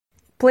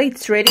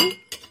Plates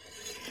ready?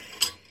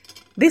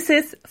 This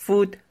is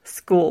Food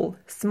School,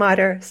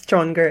 Smarter,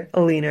 Stronger,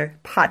 Leaner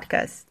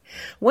podcast.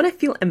 Want to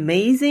feel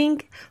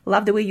amazing,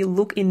 love the way you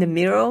look in the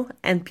mirror,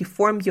 and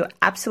perform your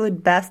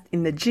absolute best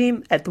in the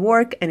gym, at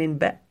work, and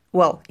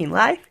in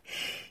life?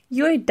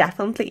 You're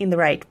definitely in the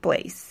right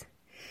place.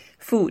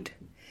 Food.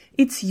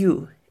 It's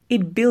you.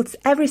 It builds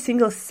every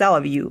single cell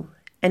of you.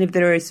 And if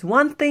there is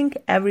one thing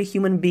every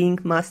human being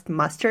must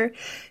master,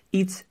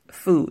 it's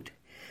food.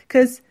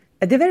 Because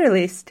at the very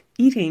least,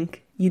 eating,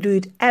 you do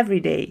it every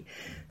day,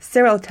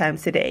 several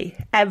times a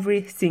day,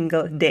 every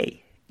single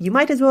day. You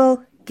might as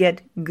well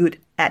get good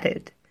at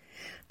it.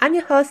 I'm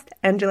your host,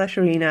 Angela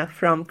Sharina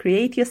from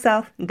Create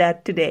Yourself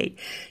That Today,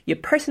 your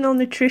personal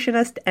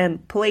nutritionist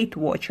and plate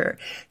watcher,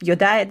 your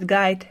diet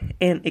guide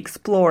and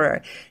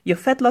explorer, your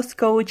fat loss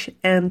coach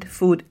and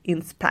food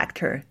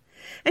inspector.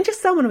 And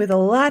just someone with a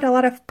lot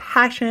of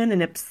passion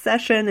and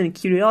obsession and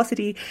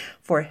curiosity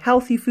for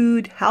healthy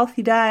food,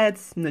 healthy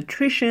diets,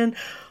 nutrition,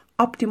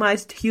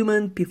 optimized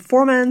human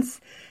performance,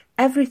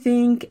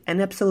 everything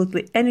and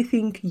absolutely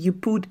anything you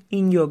put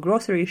in your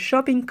grocery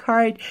shopping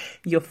cart,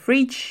 your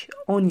fridge,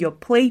 on your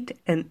plate,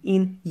 and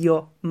in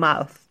your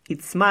mouth.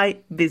 It's my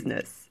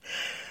business.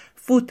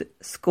 Food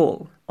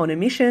School, on a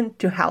mission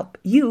to help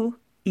you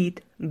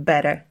eat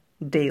better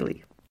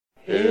daily.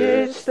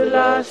 It's the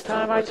last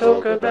time I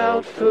talk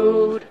about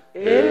food.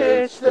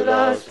 It's the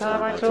last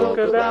time I talk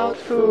about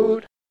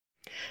food.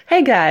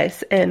 Hey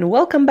guys, and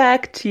welcome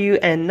back to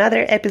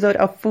another episode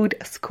of Food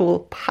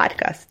School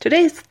Podcast.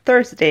 Today is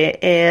Thursday,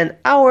 and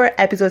our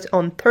episodes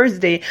on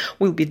Thursday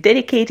will be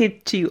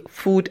dedicated to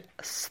food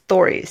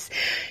stories.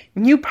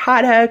 New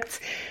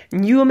products,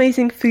 new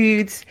amazing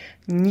foods,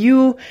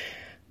 new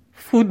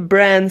food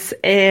brands,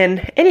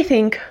 and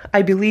anything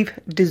I believe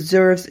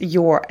deserves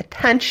your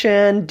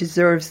attention,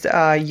 deserves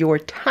your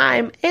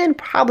time, and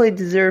probably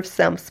deserves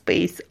some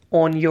space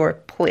on your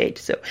plate.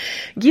 So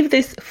give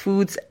these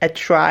foods a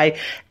try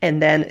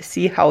and then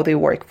see how they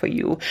work for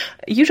you.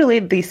 Usually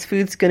these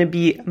foods going to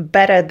be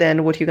better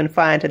than what you can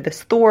find at the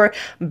store,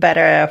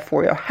 better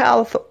for your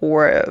health,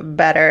 or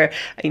better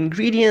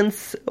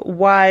ingredients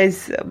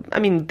wise. I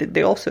mean,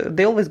 they're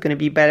always going to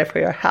be better for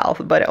your health,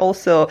 but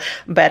also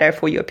better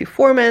for your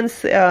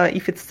performance.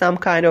 If it's some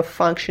kind of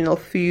functional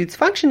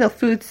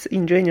foods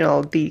in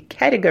general, the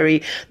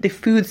category, the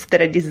foods that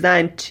are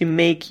designed to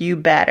make you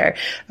better,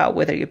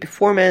 whether your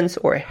performance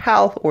or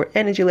health or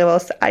energy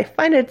levels, I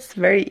find it's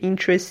very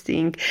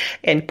interesting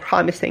and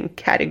promising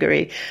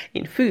category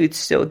in foods.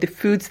 So the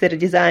foods that are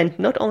designed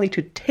not only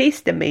to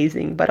taste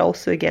amazing, but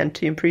also again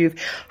to improve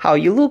how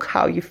you look,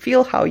 how you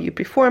feel, how you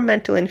perform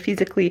mentally and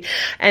physically.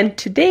 And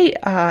today's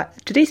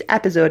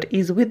episode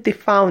is with the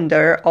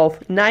founder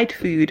of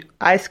Nightfood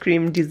ice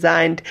cream,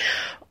 designed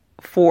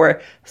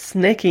for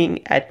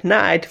snacking at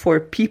night, for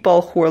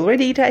people who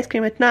already eat ice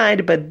cream at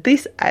night, but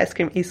this ice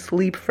cream is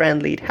sleep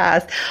friendly. It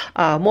has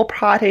more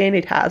protein,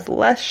 it has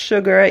less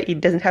sugar,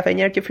 it doesn't have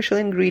any artificial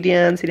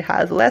ingredients, it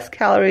has less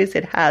calories,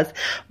 it has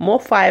more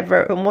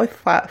fiber,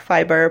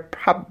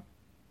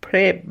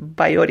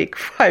 prebiotic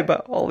fiber,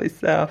 always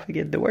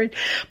forget the word,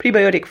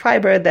 prebiotic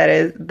fiber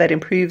that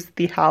improves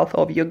the health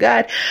of your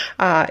gut.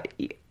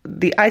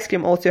 The ice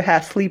cream also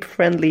has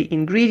sleep-friendly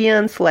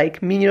ingredients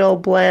like mineral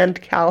blend,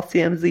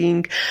 calcium,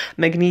 zinc,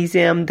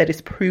 magnesium that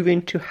is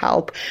proven to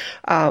help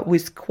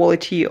with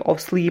quality of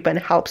sleep and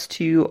helps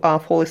to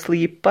fall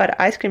asleep. But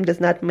ice cream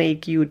does not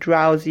make you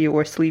drowsy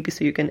or sleepy,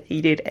 so you can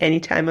eat it any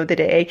time of the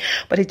day.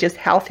 But it's just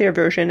healthier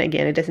version.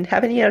 Again, it doesn't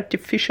have any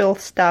artificial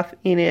stuff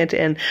in it,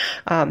 and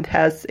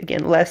has,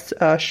 again, less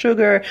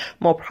sugar,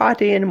 more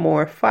protein,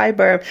 more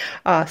fiber,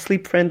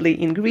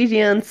 sleep-friendly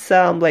ingredients.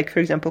 Like, for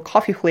example,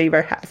 coffee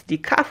flavor has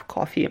decaf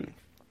coffee,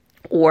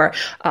 or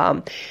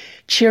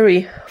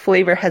cherry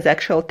flavor has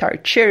actual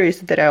tart cherries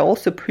that are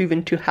also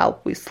proven to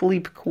help with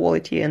sleep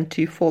quality and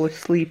to fall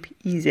asleep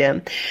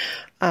easier.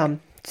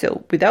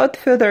 So without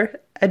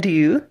further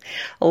ado,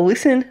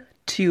 listen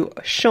to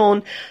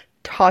Sean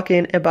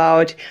talking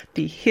about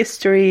the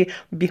history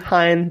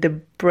behind the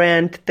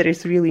brand that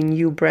is really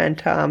new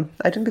brand.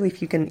 I don't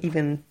believe you can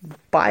even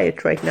buy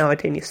it right now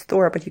at any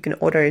store, but you can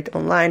order it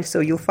online. So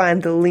you'll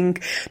find the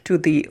link to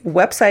the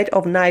website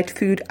of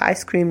Nightfood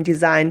ice cream,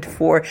 designed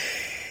for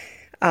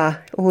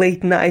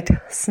late night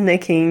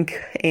snacking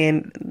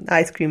and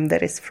ice cream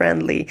that is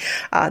friendly.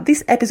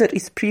 This episode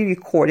is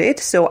pre-recorded,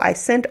 so I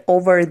sent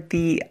over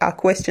the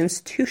questions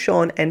to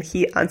Sean and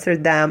he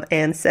answered them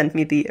and sent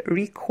me the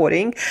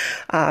recording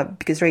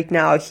because right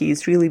now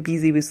he's really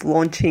busy with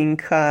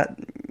launching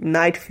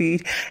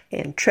Nightfood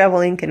and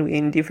traveling, and we're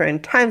in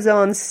different time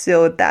zones.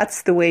 So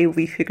that's the way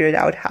we figured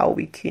out how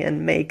we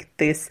can make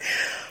this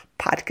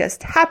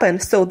podcast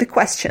happen. So the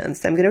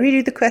questions, I'm going to read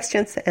you the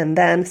questions and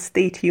then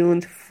stay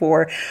tuned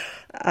for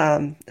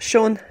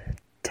Sean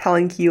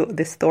telling you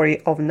the story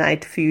of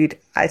Nightfood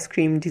ice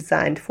cream,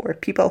 designed for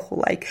people who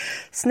like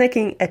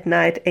snacking at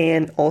night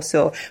and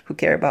also who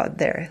care about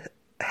their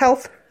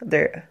health,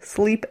 their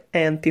sleep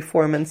and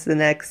performance the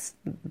next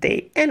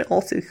day, and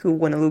also who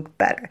want to look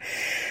better.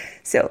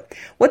 So,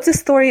 what's the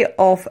story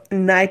of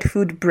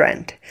Nightfood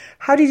Brand?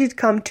 How did it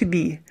come to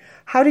be?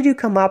 How did you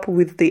come up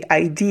with the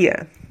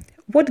idea?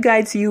 What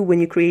guides you when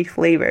you create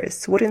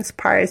flavors? What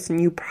inspires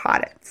new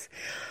products?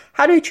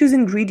 How do you choose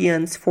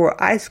ingredients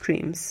for ice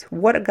creams?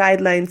 What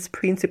guidelines,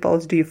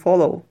 principles do you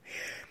follow?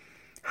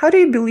 How do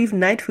you believe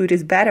night food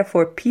is better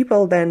for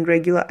people than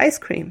regular ice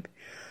cream?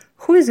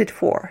 Who is it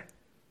for?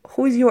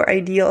 Who is your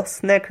ideal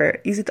snacker?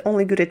 Is it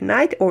only good at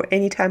night or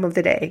any time of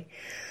the day?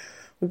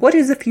 What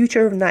is the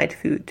future of night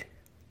food?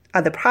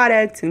 Are the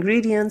products,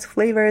 ingredients,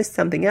 flavors,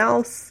 something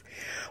else?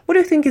 What do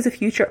you think is the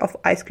future of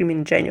ice cream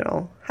in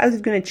general? How is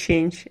it going to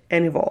change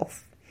and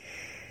evolve?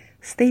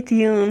 Stay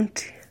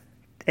tuned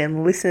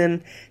and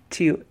listen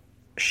to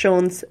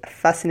Sean's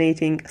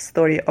fascinating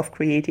story of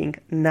creating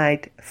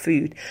night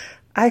food.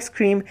 Ice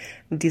cream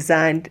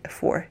designed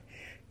for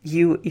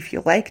you if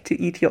you like to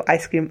eat your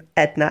ice cream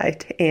at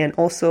night, and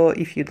also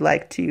if you'd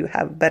like to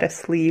have better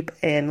sleep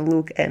and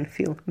look and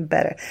feel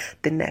better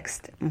the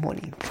next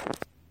morning.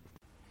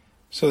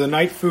 So the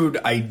night food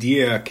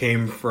idea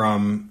came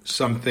from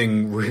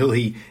something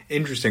really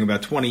interesting.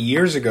 About 20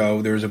 years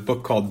ago, there was a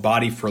book called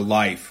Body for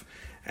Life.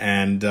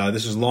 And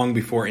this was long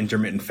before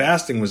intermittent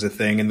fasting was a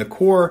thing. And the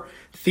core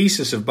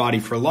thesis of Body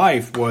for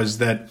Life was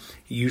that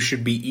you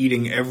should be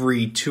eating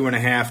every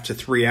 2.5 to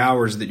 3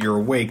 hours that you're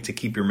awake to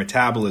keep your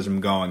metabolism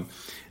going.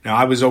 Now,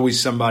 I was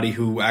always somebody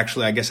who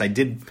actually, I guess I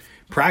did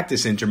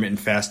practice intermittent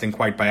fasting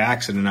quite by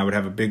accident. I would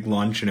have a big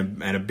lunch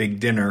and a big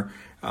dinner,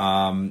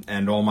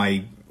 and all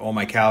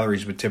my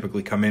calories would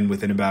typically come in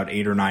within about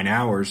 8 or 9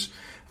 hours.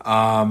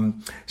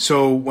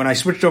 So when I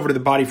switched over to the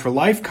Body for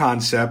Life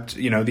concept,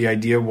 the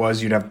idea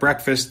was you'd have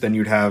breakfast, then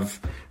you'd have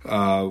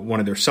one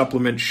of their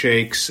supplement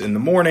shakes in the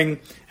morning,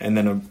 and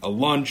then a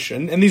lunch.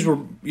 And these were,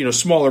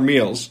 smaller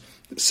meals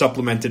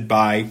supplemented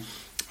by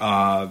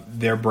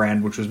their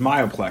brand, which was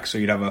Myoplex. So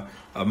you'd have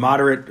a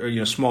moderate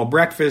or, small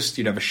breakfast,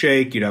 you'd have a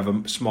shake, you'd have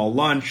a small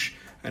lunch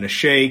and a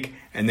shake,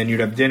 and then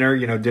you'd have dinner.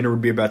 Dinner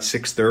would be about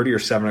 6:30 or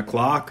 7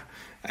 o'clock.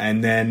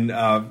 And then,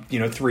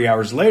 3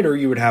 hours later,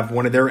 you would have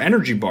one of their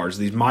energy bars,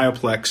 these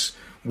Myoplex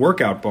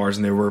workout bars,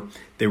 and they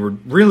were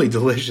really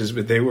delicious.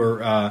 But they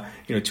were,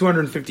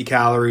 250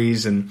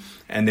 calories, and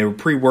they were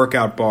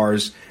pre-workout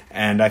bars.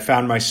 And I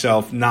found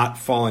myself not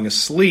falling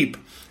asleep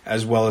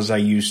as well as I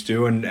used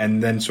to,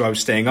 and then so I was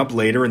staying up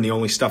later, and the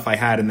only stuff I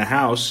had in the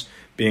house,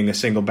 being a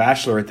single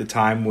bachelor at the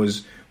time,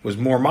 was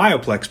more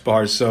Myoplex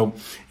bars. So,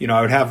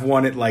 I would have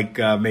one at like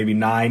maybe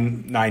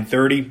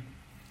 9:30.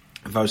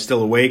 If I was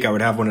still awake, I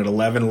would have one at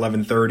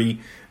 11:30,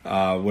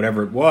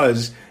 whatever it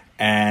was.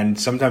 And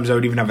sometimes I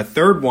would even have a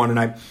third one.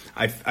 And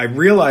I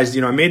realized,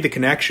 I made the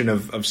connection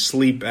of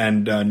sleep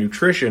and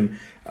nutrition.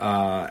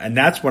 And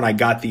that's when I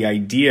got the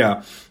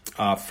idea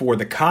for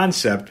the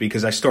concept,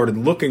 because I started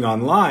looking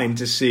online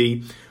to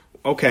see,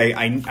 okay,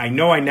 I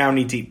know I now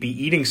need to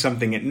be eating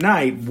something at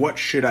night. What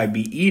should I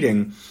be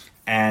eating?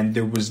 And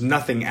there was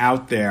nothing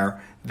out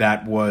there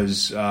that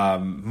was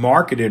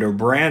marketed or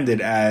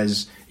branded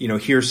as,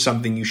 here's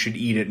something you should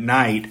eat at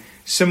night.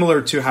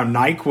 Similar to how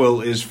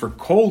NyQuil is for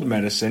cold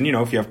medicine.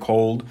 If you have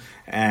cold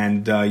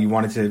and you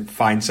wanted to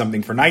find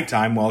something for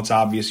nighttime, well, it's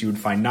obvious you would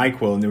find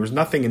NyQuil. And there was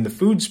nothing in the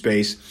food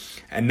space.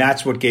 And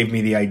that's what gave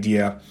me the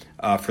idea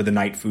for the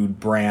Nightfood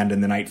brand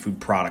and the Nightfood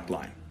product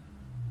line.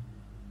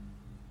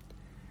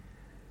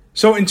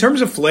 So in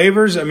terms of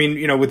flavors,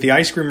 with the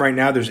ice cream right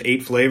now, there's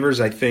 8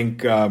 flavors. I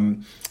think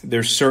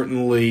there's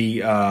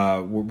certainly,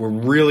 we're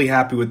really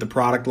happy with the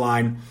product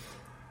line.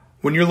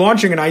 When you're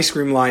launching an ice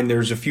cream line,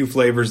 there's a few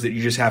flavors that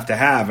you just have to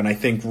have. And I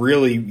think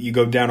really you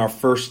go down our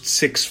first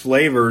 6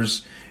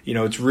 flavors,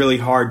 it's really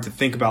hard to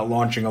think about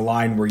launching a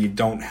line where you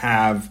don't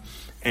have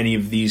any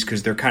of these,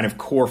 because they're kind of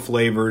core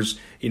flavors,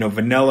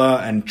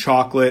 vanilla and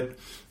chocolate,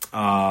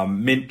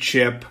 mint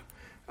chip,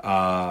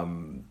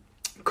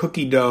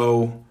 cookie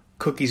dough,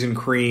 cookies and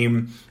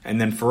cream,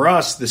 and then for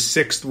us, the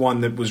 6th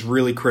one that was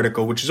really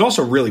critical, which is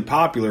also really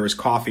popular, is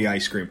coffee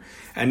ice cream.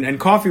 And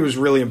coffee was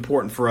really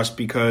important for us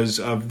because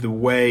of the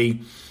way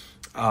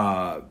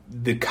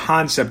the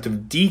concept of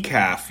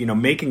decaf,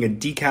 making a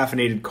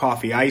decaffeinated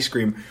coffee ice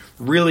cream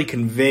really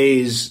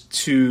conveys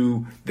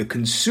to the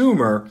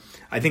consumer.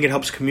 I think it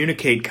helps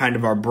communicate kind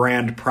of our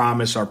brand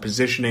promise, our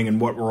positioning, and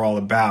what we're all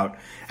about.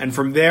 And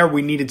from there,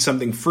 we needed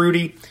something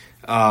fruity.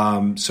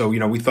 So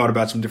we thought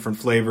about some different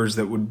flavors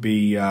that would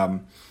be,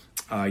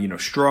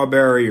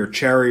 strawberry or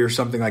cherry or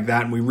something like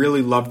that. And we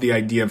really loved the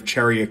idea of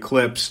Cherry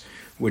Eclipse,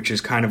 which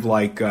is kind of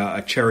like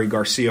a Cherry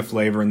Garcia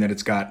flavor, in that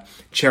it's got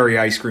cherry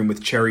ice cream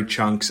with cherry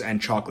chunks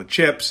and chocolate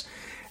chips.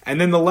 And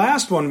then the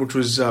last one, which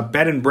was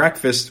bed and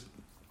breakfast,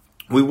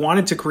 we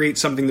wanted to create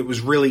something that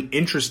was really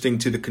interesting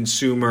to the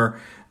consumer,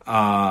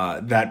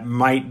 that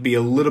might be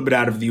a little bit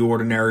out of the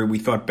ordinary. We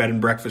thought bed and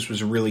breakfast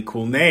was a really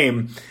cool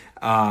name.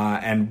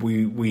 And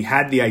we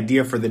had the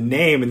idea for the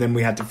name, and then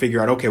we had to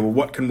figure out, okay, well,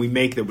 what can we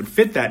make that would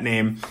fit that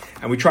name?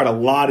 And we tried a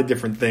lot of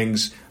different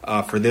things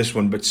for this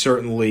one, but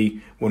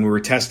certainly when we were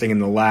testing in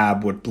the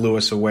lab, what blew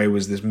us away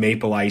was this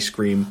maple ice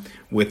cream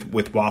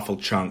with waffle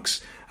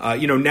chunks.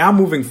 Now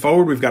moving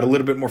forward, we've got a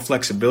little bit more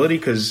flexibility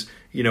because,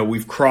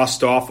 we've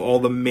crossed off all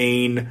the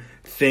main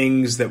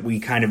things that we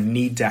kind of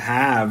need to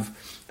have.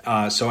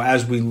 So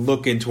as we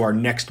look into our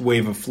next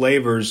wave of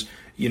flavors,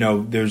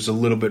 there's a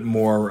little bit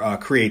more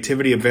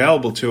creativity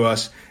available to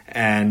us.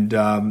 And,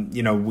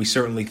 we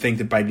certainly think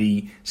that by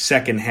the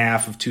second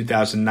half of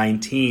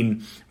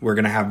 2019, we're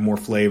going to have more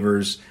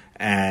flavors.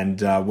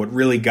 And what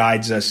really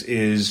guides us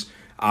is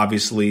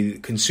obviously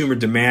consumer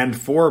demand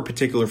for a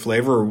particular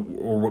flavor,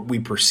 or what we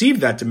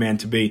perceive that demand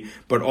to be,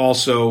 but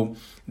also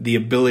the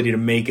ability to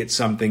make it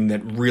something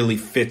that really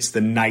fits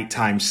the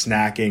nighttime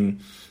snacking,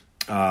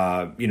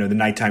 the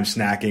nighttime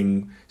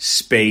snacking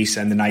space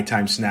and the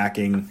nighttime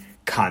snacking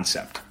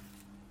concept.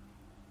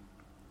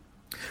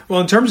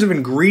 Well, in terms of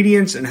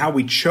ingredients and how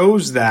we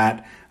chose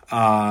that,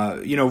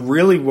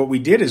 really what we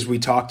did is we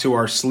talked to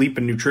our sleep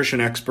and nutrition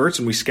experts,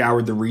 and we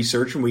scoured the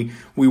research, and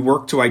we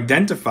worked to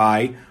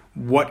identify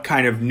what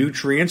kind of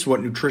nutrients,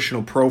 what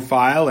nutritional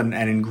profile and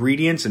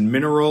ingredients and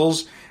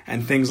minerals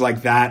and things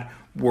like that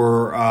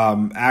were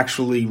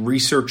actually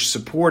research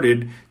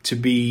supported to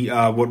be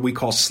what we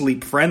call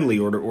sleep friendly,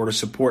 or to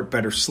support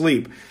better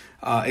sleep.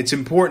 It's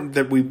important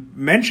that we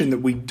mention that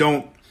we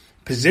don't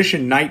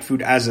position night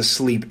food as a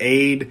sleep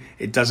aid.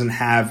 It doesn't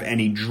have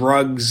any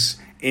drugs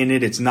in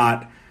it. It's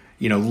not,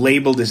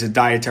 labeled as a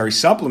dietary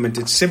supplement.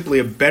 It's simply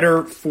a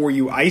better for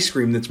you ice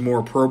cream that's more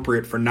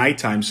appropriate for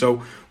nighttime.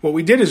 So what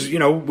we did is,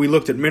 we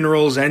looked at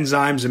minerals,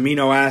 enzymes,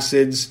 amino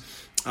acids,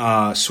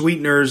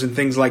 sweeteners, and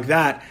things like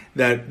that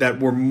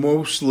were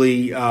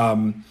mostly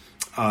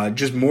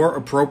just more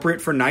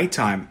appropriate for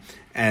nighttime.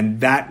 And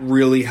that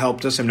really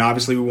helped us. And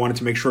obviously we wanted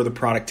to make sure the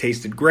product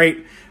tasted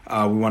great.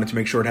 We wanted to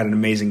make sure it had an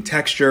amazing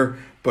texture,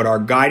 but our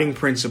guiding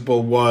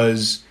principle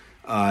was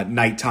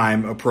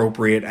nighttime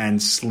appropriate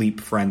and sleep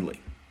friendly.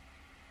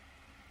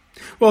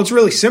 Well, it's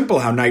really simple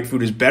how night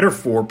food is better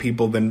for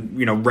people than,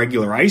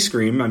 regular ice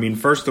cream. I mean,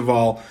 first of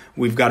all,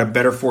 we've got a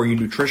better for you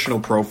nutritional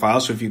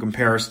profile. So if you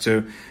compare us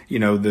to,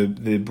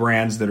 the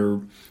brands that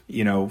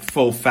are,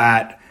 full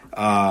fat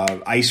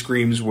ice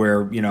creams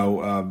where,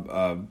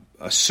 a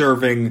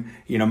serving,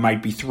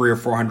 might be 300 or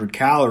 400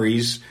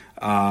 calories,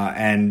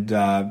 and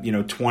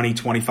 20,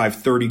 25,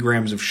 30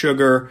 grams of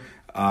sugar,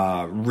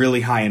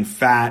 really high in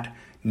fat,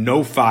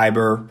 no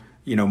fiber,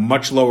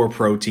 much lower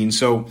protein.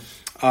 So,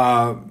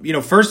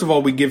 first of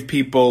all, we give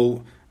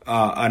people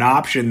an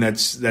option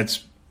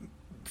that's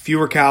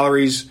fewer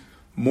calories,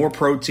 more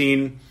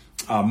protein,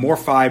 more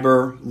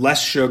fiber,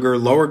 less sugar,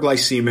 lower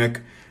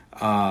glycemic.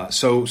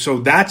 So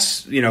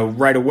that's,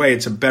 right away,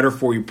 it's a better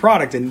for you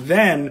product. And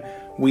then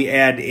we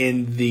add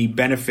in the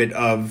benefit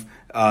of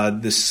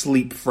the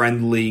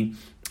sleep-friendly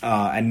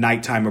and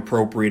nighttime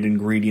appropriate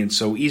ingredients.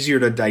 So easier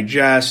to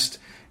digest,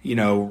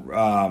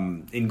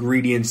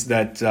 ingredients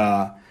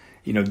that,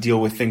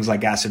 deal with things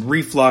like acid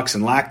reflux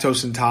and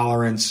lactose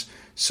intolerance.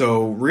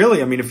 So really,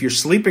 if you're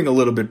sleeping a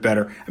little bit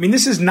better,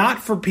 this is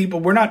not for people,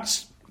 we're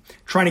not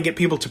trying to get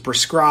people to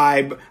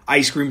prescribe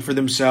ice cream for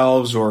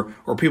themselves, or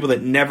people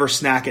that never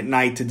snack at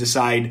night to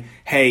decide,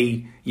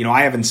 hey,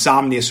 I have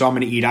insomnia, so I'm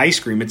going to eat ice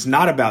cream. It's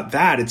not about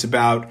that. It's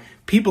about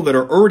people that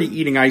are already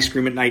eating ice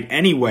cream at night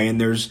anyway, and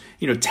there's,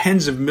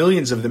 tens of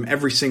millions of them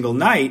every single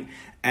night.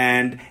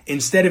 And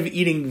instead of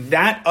eating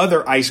that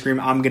other ice cream,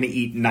 I'm going to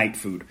eat night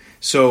food.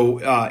 So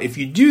if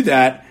you do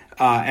that,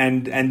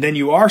 and then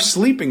you are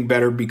sleeping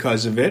better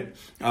because of it,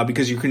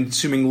 because you're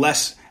consuming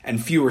less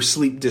and fewer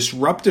sleep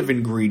disruptive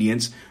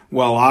ingredients,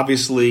 well,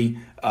 obviously,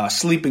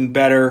 sleeping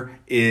better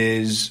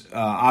is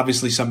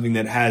obviously something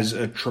that has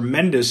a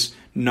tremendous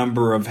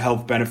number of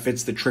health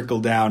benefits that trickle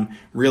down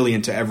really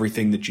into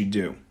everything that you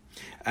do.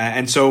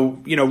 And so,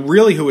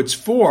 really who it's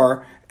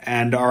for,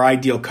 and our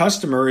ideal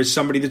customer is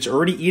somebody that's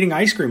already eating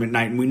ice cream at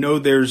night. And we know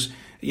there's,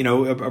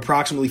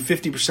 approximately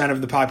 50%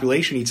 of the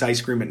population eats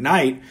ice cream at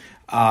night.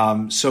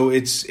 So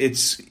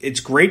it's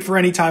great for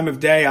any time of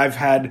day. I've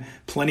had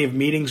plenty of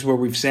meetings where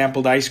we've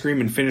sampled ice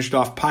cream and finished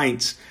off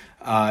pints.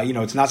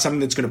 It's not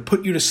something that's going to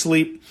put you to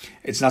sleep.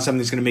 It's not something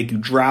that's going to make you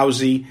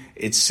drowsy.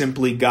 It's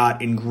simply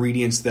got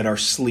ingredients that are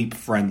sleep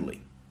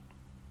friendly.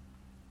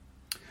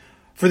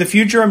 For the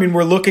future,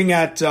 we're looking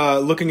at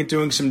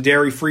doing some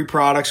dairy-free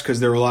products, because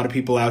there are a lot of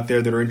people out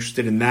there that are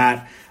interested in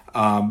that.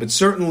 But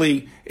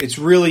certainly, it's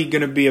really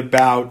going to be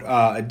about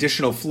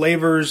additional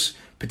flavors,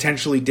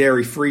 potentially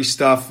dairy-free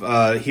stuff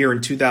here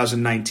in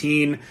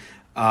 2019.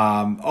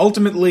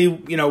 Ultimately,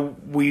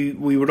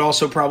 we would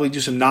also probably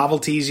do some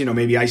novelties,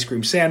 maybe ice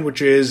cream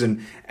sandwiches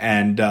and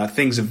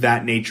things of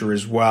that nature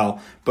as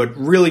well. But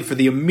really, for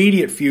the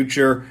immediate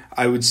future,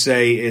 I would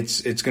say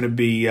it's going to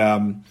be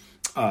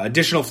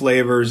additional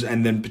flavors,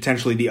 and then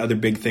potentially the other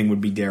big thing would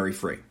be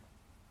dairy-free.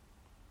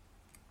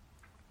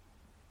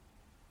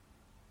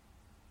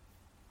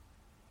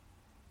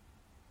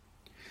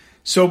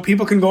 So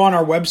people can go on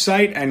our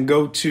website and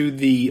go to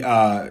the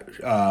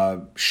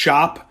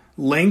shop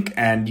link,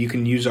 and you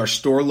can use our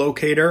store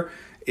locator.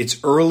 It's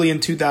early in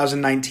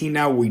 2019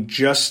 now. We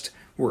just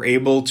were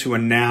able to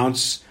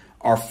announce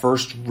our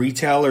first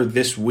retailer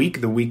this week,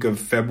 the week of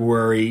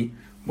February,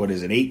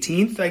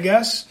 18th, I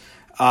guess.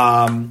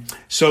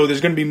 So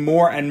there's going to be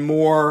more and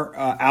more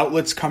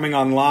outlets coming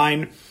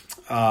online.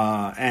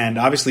 And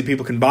obviously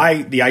people can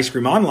buy the ice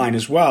cream online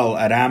as well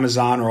at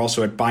Amazon or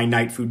also at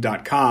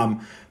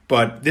buynightfood.com.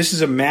 But this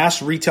is a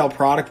mass retail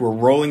product. We're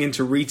rolling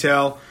into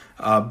retail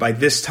by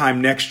this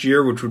time next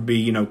year, which would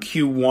be,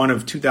 Q1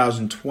 of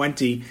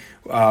 2020.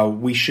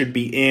 We should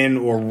be in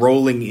or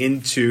rolling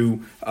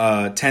into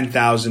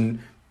 10,000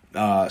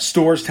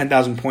 stores,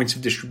 10,000 points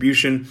of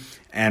distribution.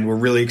 And we're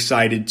really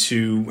excited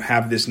to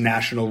have this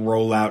national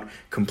rollout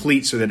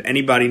complete so that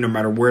anybody, no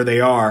matter where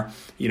they are,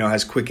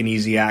 has quick and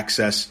easy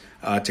access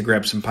to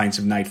grab some pints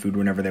of night food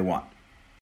whenever they want.